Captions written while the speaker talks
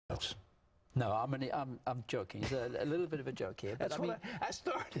No, I'm joking. It's a little bit of a joke here. But That's what I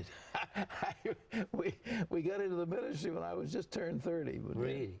started. we got into the ministry when I was just turned 30. But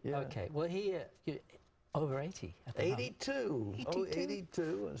really? Yeah. Okay. Well, over 80. 82. 82? Oh,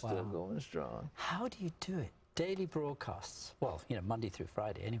 82 and still Wow. going strong. How do you do it? Daily broadcasts. Well, Monday through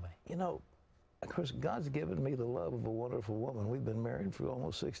Friday anyway. Of course, God's given me the love of a wonderful woman. We've been married for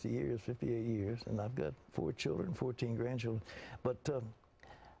almost 60 years, 58 years, and I've got 4 children, 14 grandchildren. But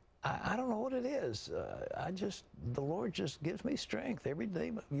I don't know what it is. The Lord just gives me strength every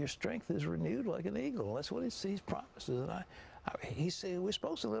day. Your strength is renewed like an eagle. That's what He promises. And He said we're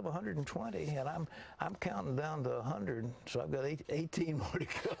supposed to live 120, and I'm counting down to 100. So I've got 18 more to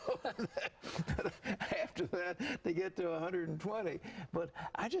go. After that, to get to 120. But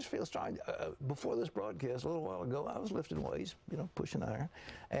I just feel strong. Before this broadcast, a little while ago, I was lifting weights, pushing iron,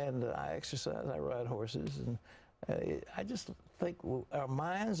 and I exercise. I ride horses, and I just think our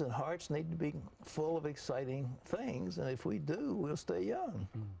minds and hearts need to be full of exciting things, and if we do, we'll stay young.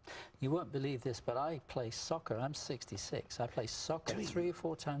 You won't believe this, but I play soccer. I'm 66. I play soccer 3 or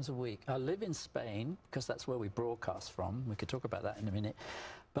 4 times a week. I live in Spain, because that's where we broadcast from. We could talk about that in a minute.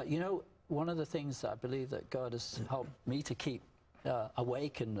 But one of the things that I believe that God has helped me to keep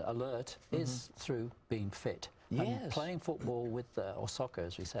awake and alert is through being fit. Yes. And playing football or soccer,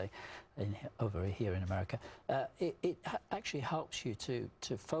 as we say, over here in America, it actually helps you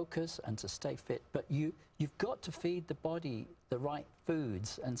to focus and to stay fit. But you've got to feed the body the right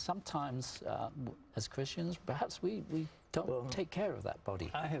foods, and sometimes, as Christians, perhaps we don't take care of that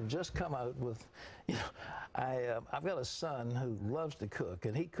body. I have just come out with, I've got a son who loves to cook,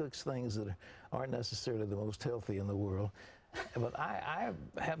 and he cooks things that aren't necessarily the most healthy in the world. But I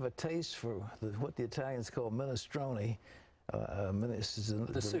have a taste for what the Italians call minestrone. The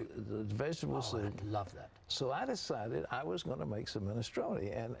soup. The vegetable soup. I love that. So I decided I was going to make some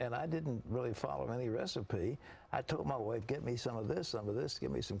minestrone, and I didn't really follow any recipe. I told my wife, get me some of this,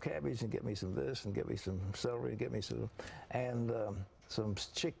 give me some cabbage, and get me some this, and get me some celery, and get me some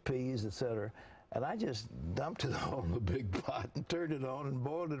chickpeas, etc. And I just dumped it all in a big pot and turned it on and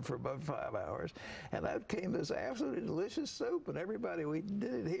boiled it for about 5 hours. And out came this absolutely delicious soup. And we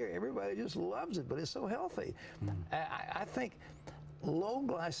did it here, everybody just loves it, but it's so healthy. I think low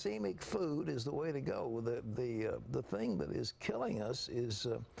glycemic food is the way to go. The thing that is killing us is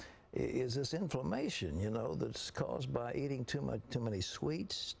this inflammation, that's caused by eating too many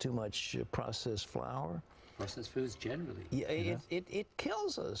sweets, too much processed flour. Processed foods generally. Yeah, it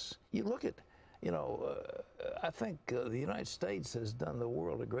kills us. You look at, I think the United States has done the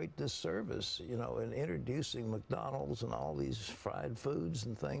world a great disservice, in introducing McDonald's and all these fried foods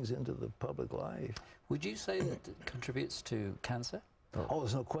and things into the public life. Would you say that it contributes to cancer? Oh,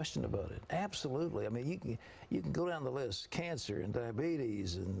 there's no question about it. Absolutely. I mean, you can go down the list: cancer and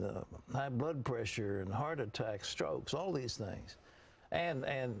diabetes and high blood pressure and heart attacks, strokes, all these things. And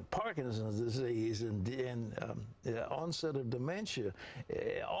Parkinson's disease and onset of dementia,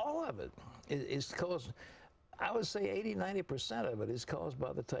 all of it is caused, I would say 80–90% of it is caused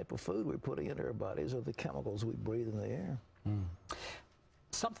by the type of food we're putting into our bodies or the chemicals we breathe in the air.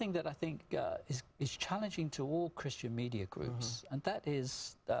 Something that I think is challenging to all Christian media groups, and that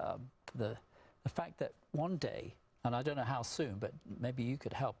is the fact that one day, and I don't know how soon, but maybe you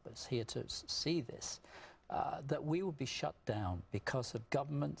could help us here to see this, that we will be shut down because of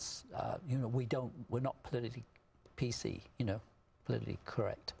governments. We're not politically PC, politically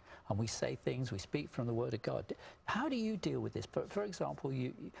correct, and we say things, we speak from the Word of God. How do you deal with this? For example,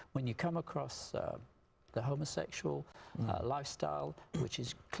 when you come across the homosexual lifestyle, which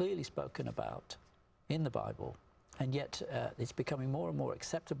is clearly spoken about in the Bible, and yet it's becoming more and more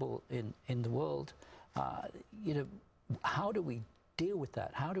acceptable in the world. How do we deal with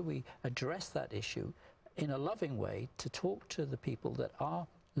that? How do we address that issue in a loving way to talk to the people that are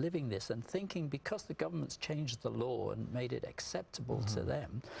living this and thinking, because the government's changed the law and made it acceptable to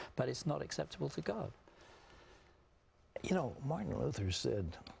them, but it's not acceptable to God? Martin Luther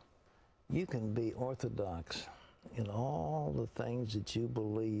said, you can be orthodox in all the things that you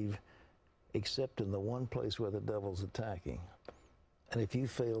believe, except in the one place where the devil's attacking. And if you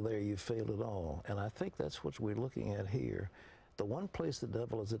fail there, you failed it all. And I think that's what we're looking at here. The one place the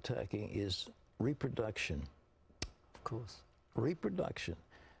devil is attacking is reproduction. Of course. Reproduction.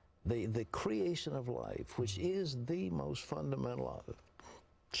 The creation of life, which is the most fundamental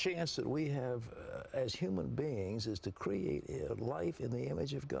chance that we have as human beings, is to create life in the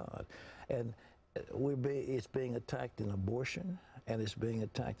image of God. And it's being attacked in abortion, and it's being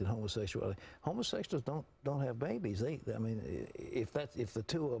attacked in homosexuality. Homosexuals don't have babies. If the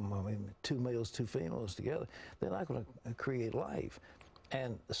two of them, 2 males, 2 females together, they're not going to create life.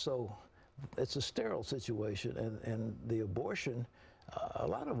 And so it's a sterile situation, and the abortion, a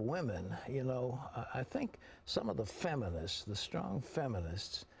lot of women, you know, I think some of the feminists, the strong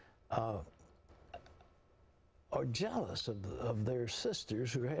feminists, are jealous of their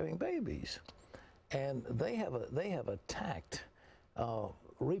sisters who are having babies, and they have attacked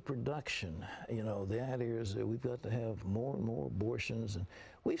reproduction. You know, the idea is that we've got to have more and more abortions, and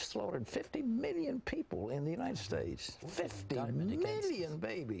we've slaughtered 50 million people in the United States. 50 million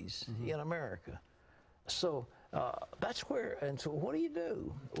babies in America. So that's where, and so what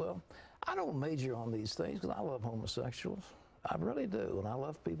do? Well, I don't major on these things because I love homosexuals. I really do, and I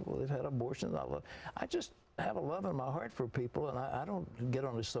love people that have had abortions. I just have a love in my heart for people, and I don't get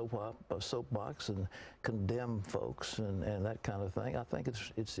on the soapbox and condemn folks and that kind of thing. I think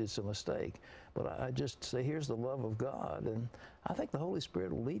it's a mistake, but I just say here's the love of God, and I think the Holy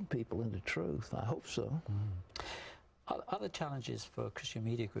Spirit will lead people into truth. I hope so. Other challenges for Christian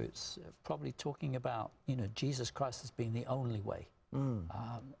media groups, probably talking about, you know, Jesus Christ as being the only way,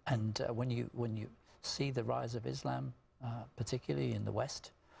 and when you see the rise of Islam, particularly in the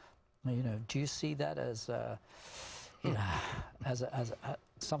West, you know, do you see that as, you know, as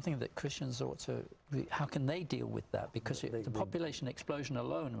something that Christians ought to? How can they deal with that? Because the population explosion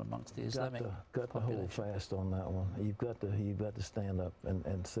alone amongst the Islamic got to hold fast on that one. You've got to stand up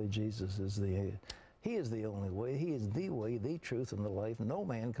and say Jesus is He is the only way. He is the way, the truth, and the life. No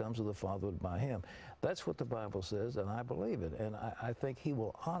man comes to the Father but by Him. That's what the Bible says, and I believe it. And I think He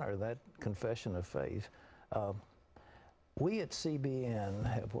will honor that confession of faith. We at CBN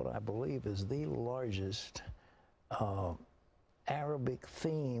have what I believe is the largest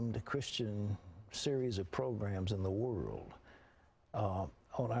Arabic-themed Christian series of programs in the world.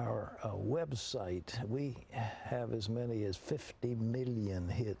 On our website, we have as many as 50 million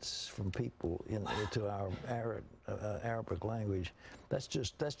hits from people into our Arabic language. That's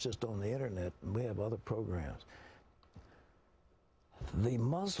just on the internet. We have other programs. The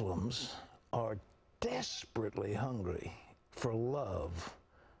Muslims are desperately hungry for love.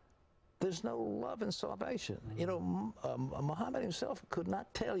 There's no love in salvation. You know, Muhammad himself could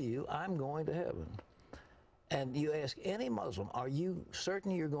not tell you, I'm going to heaven. And you ask any Muslim, are you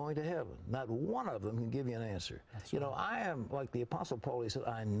certain you're going to heaven? Not one of them can give you an answer. That's right. I am, like the Apostle Paul, he said,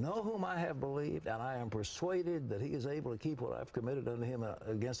 I know whom I have believed, and I am persuaded that he is able to keep what I've committed unto him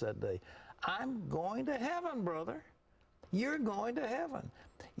against that day. I'm going to heaven, brother. You're going to heaven.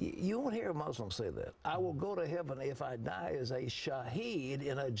 You won't hear a Muslim say that. I will go to heaven if I die as a shaheed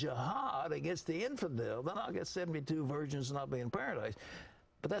in a jihad against the infidel. Then I'll get 72 virgins and I'll be in paradise.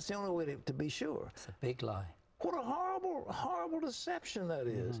 But that's the only way to be sure. It's a big lie. What a horrible, horrible deception that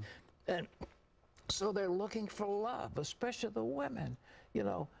is. And so they're looking for love, especially the women. You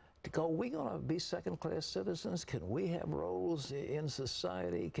know, are we going to be second-class citizens? Can we have roles in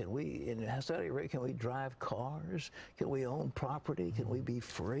society? Can we, in Saudi Arabia, can we drive cars? Can we own property? Can we be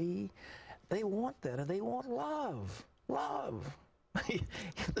free? They want that, and they want love. Love.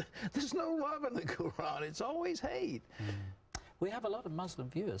 There's no love in the Quran. It's always hate. We have a lot of Muslim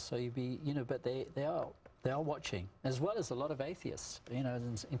viewers, so but they are watching, as well as a lot of atheists. You know,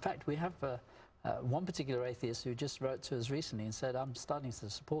 in fact, we have one particular atheist who just wrote to us recently and said, I'm starting to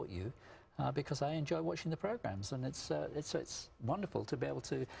support you because I enjoy watching the programs. And it's wonderful to be able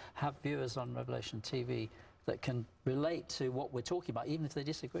to have viewers on Revelation TV that can relate to what we're talking about, even if they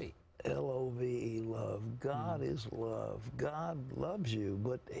disagree. L-O-V-E, love. God is love. God loves you,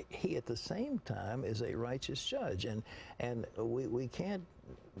 but He at the same time is a righteous judge. And we can't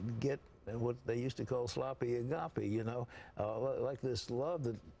get what they used to call sloppy agape, you know, like this love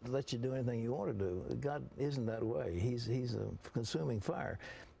that lets you do anything you want to do. God isn't that way. He's a consuming fire.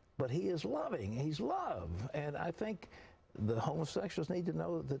 But He is loving. He's love. And I think the homosexuals need to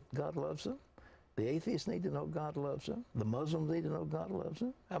know that God loves them. The atheists need to know God loves them. The Muslims need to know God loves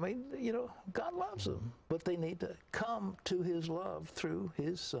them. I mean, you know, God loves them. But they need to come to His love through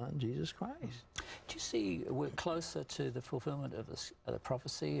His Son, Jesus Christ. Do you see we're closer to the fulfillment of the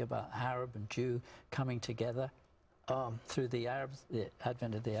prophecy about Arab and Jew coming together through the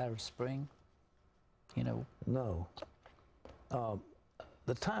advent of the Arab Spring? You know? No.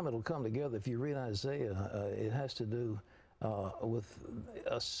 The time it'll come together, if you read Isaiah, it has to do with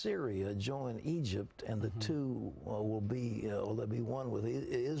Assyria join Egypt, and the two will be, there'll be one with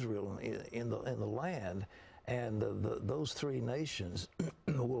Israel in the land, and those three nations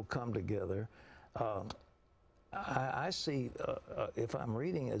will come together. I see, if I'm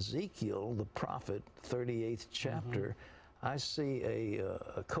reading Ezekiel, the prophet, 38th chapter, I see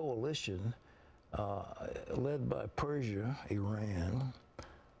a coalition led by Persia, Iran,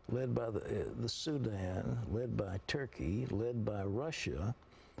 led by the Sudan, led by Turkey, led by Russia,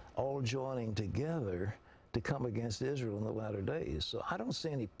 all joining together to come against Israel in the latter days. So I don't see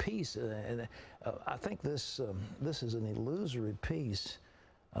any peace, and I think this is an illusory peace.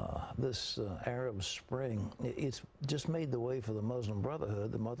 This Arab Spring, it's just made the way for the Muslim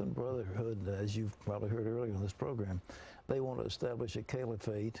Brotherhood. The Muslim Brotherhood, as you've probably heard earlier in this program, they want to establish a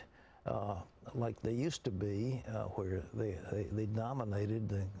caliphate like they used to be, where they dominated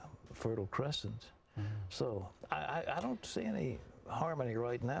the Fertile Crescent. Mm-hmm. So I don't see any harmony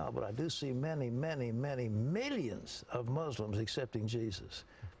right now, but I do see many, many, many millions of Muslims accepting Jesus.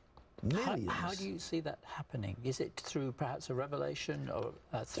 Millions. How do you see that happening? Is it through perhaps a revelation, or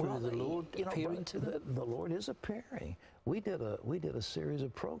through the Lord appearing to them? The Lord is appearing. We did a series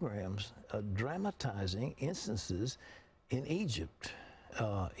of programs dramatizing instances in Egypt,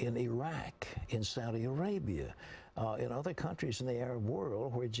 in Iraq, in Saudi Arabia, in other countries in the Arab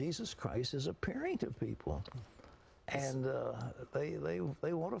world where Jesus Christ is appearing to people. And they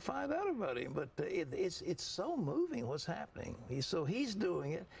want to find out about him, but it's so moving what's happening. So he's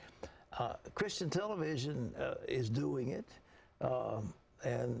doing it. Christian television is doing it,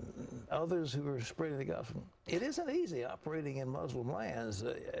 and others who are spreading the gospel. It isn't easy operating in Muslim lands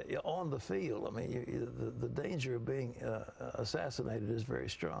on the field. I mean, the danger of being assassinated is very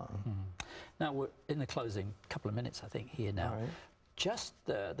strong. Mm-hmm. Now, we're in the closing couple of minutes, I think, here now. Right. Just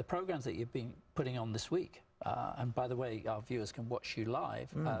the programs that you've been putting on this week. And by the way, our viewers can watch you live,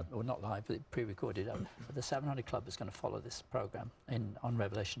 or not live, but pre-recorded. The 700 Club is going to follow this program on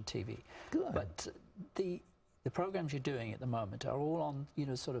Revelation TV. Good. But the programs you're doing at the moment are all on,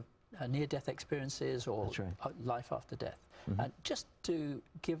 sort of near-death experiences or That's right. Life after death. Mm-hmm. Just to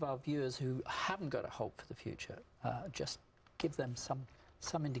give our viewers who haven't got a hope for the future, just give them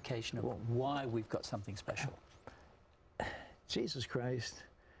some indication of why we've got something special. Jesus Christ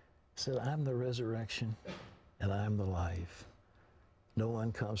said, "I'm the resurrection and I am the life. No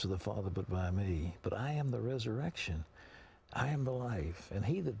one comes to the Father but by me. But I am the resurrection. I am the life. And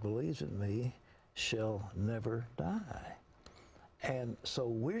he that believes in me shall never die." And so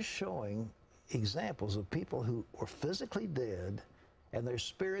we're showing examples of people who were physically dead and their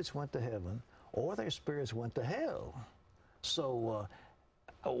spirits went to heaven or their spirits went to hell. So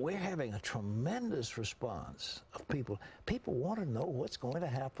we're having a tremendous response of people. People want to know what's going to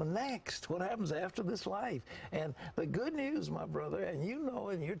happen next, what happens after this life. And the good news, my brother, and you know,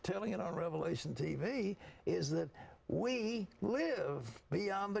 and you're telling it on Revelation TV, is that we live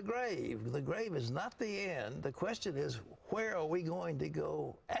beyond the grave. The grave is not the end. The question is, where are we going to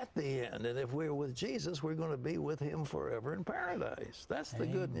go at the end? And if we're with Jesus, we're going to be with him forever in paradise. That's the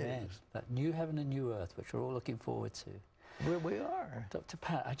good news. That new heaven and new earth, which we're all looking forward to. Where we are. Dr.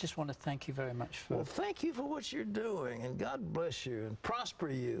 Pat, I just want to thank you very much for... Well, thank you for what you're doing, and God bless you, and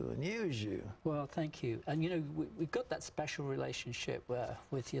prosper you, and use you. Well, thank you. And, we've got that special relationship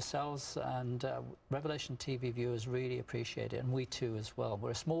with yourselves, and Revelation TV viewers really appreciate it, and we too as well.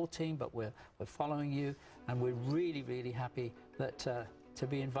 We're a small team, but we're following you, and we're really, really happy that... to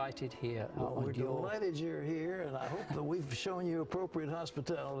be invited here. Well, we're delighted you're here, and I hope that we've shown you appropriate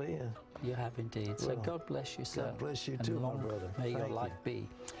hospitality. You have indeed. So God bless you, sir. God bless you too, my brother. May your life be.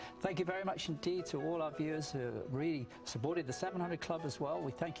 Thank you very much indeed to all our viewers who really supported the 700 Club as well.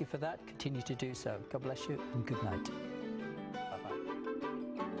 We thank you for that. Continue to do so. God bless you, and good night.